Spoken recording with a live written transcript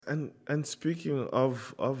And speaking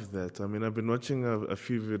of that, I mean, I've been watching a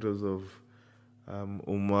few videos of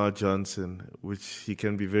Umar Johnson, which he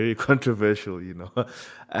can be very controversial, you know.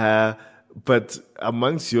 Uh, but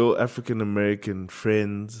amongst your African American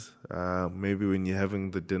friends, maybe when you're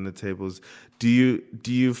having the dinner tables, do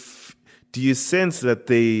you sense that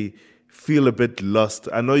they feel a bit lost?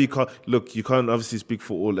 I know you can't obviously speak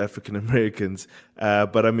for all African Americans,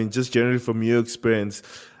 but I mean, just generally from your experience,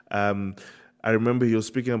 um, I remember you were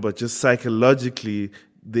speaking about just psychologically,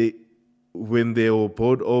 they when they were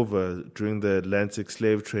brought over during the Atlantic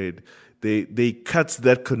slave trade, they cut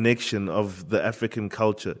that connection of the African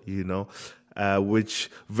culture, you know, which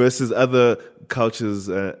versus other cultures,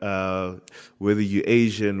 whether you're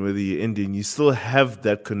Asian, whether you're Indian, you still have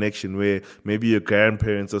that connection where maybe your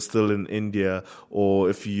grandparents are still in India, or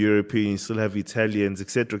if you're European, you still have Italians,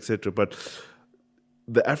 etc., etc. But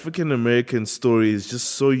the African American story is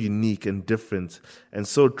just so unique and different and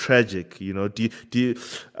so tragic. You know,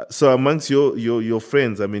 so amongst your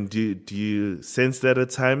friends, I mean, do you sense that at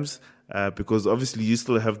times? Because obviously you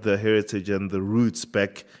still have the heritage and the roots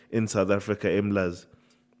back in South Africa, Emlas.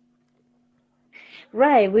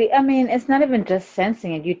 Right. I mean, it's not even just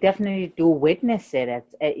sensing it. You definitely do witness it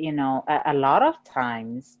a lot of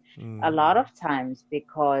times, Mm,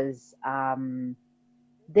 because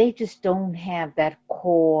they just don't have that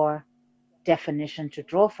core definition to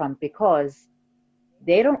draw from, because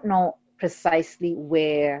they don't know precisely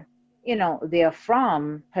where they're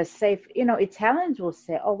from per se. Italians will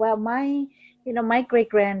say, oh well, my great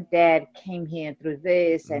granddad came here through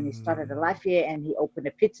this, and he started a mm, life here, and he opened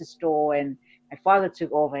a pizza store, and my father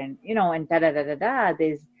took over, and and da da da da da.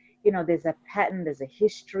 There's a pattern, there's a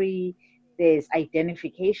history, there's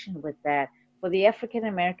identification with that. For the African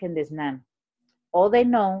American, there's none. All they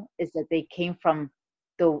know is that they came from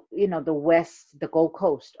the west, the Gold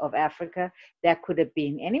Coast of Africa. That could have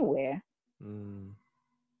been anywhere. mm,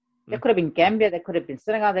 That mm, could have been Gambia, that could have been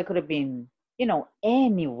Senegal, that could have been,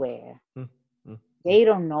 anywhere. mm, mm, mm. They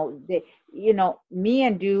don't know. Me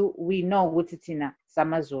and you, we know Wutitina,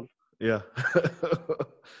 Samazul. Yeah,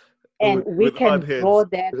 And we with hard can draw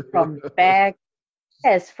heads. that from back.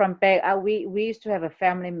 Yes, from back. We used to have a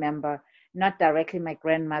family member, not directly my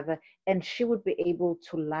grandmother, and she would be able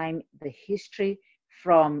to line the history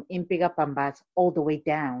from Impiga Pambat all the way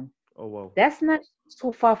down. Oh wow, That's not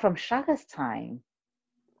too far from Shaga's time.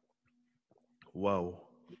 wow.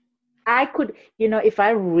 I could, if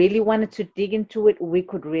I really wanted to dig into it, we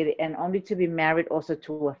could really, and only to be married also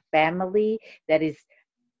to a family that is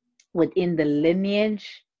within the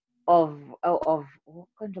lineage of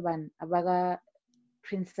Abaga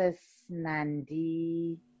Princess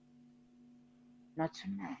Nandi, not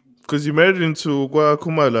Nandi. Because you married into Gwa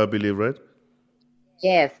Kumala, I believe, right?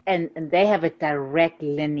 Yes, and they have a direct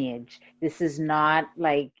lineage. This is not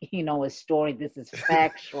like, a story. This is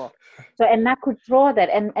factual. So, and I could draw that,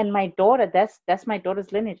 and my daughter, that's my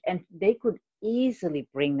daughter's lineage, and they could easily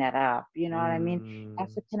bring that up. You know what I mean? Mm,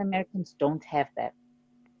 African Americans don't have that.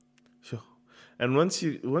 sure. And once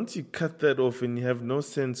you cut that off and you have no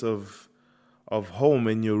sense of home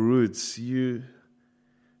and your roots, you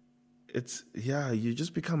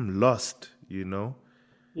just become lost, you know?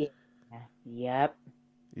 Yeah. Yep.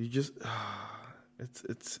 You just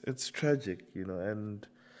it's tragic, you know, and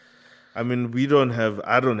I mean I don't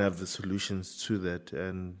have the solutions to that,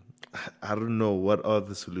 and I don't know what are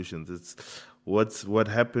the solutions. What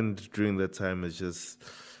happened during that time is just,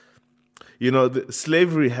 you know,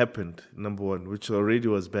 slavery happened, number one, which already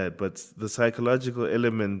was bad, but the psychological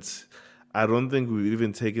element, I don't think we've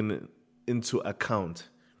even taken it into account,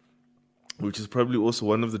 which is probably also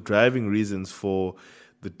one of the driving reasons for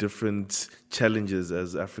the different challenges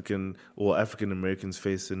as African Americans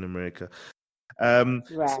face in America. Um,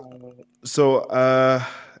 so, Right. so,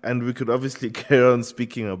 and we could obviously carry on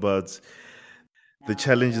speaking about the All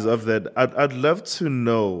challenges right. of that. I'd love to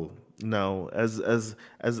know now, as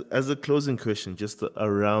a closing question, just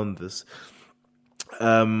around this.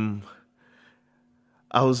 Um,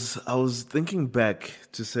 I was thinking back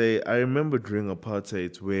to say I remember during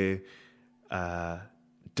apartheid where uh,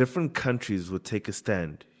 different countries would take a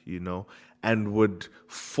stand, you know, and would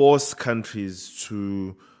force countries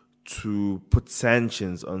to put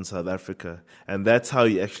sanctions on South Africa, and that's how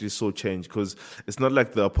you actually saw change. Because it's not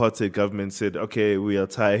like the apartheid government said, "Okay, we are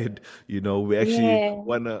tired," you know, we actually Yeah.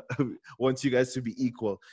 wanna want you guys to be equal.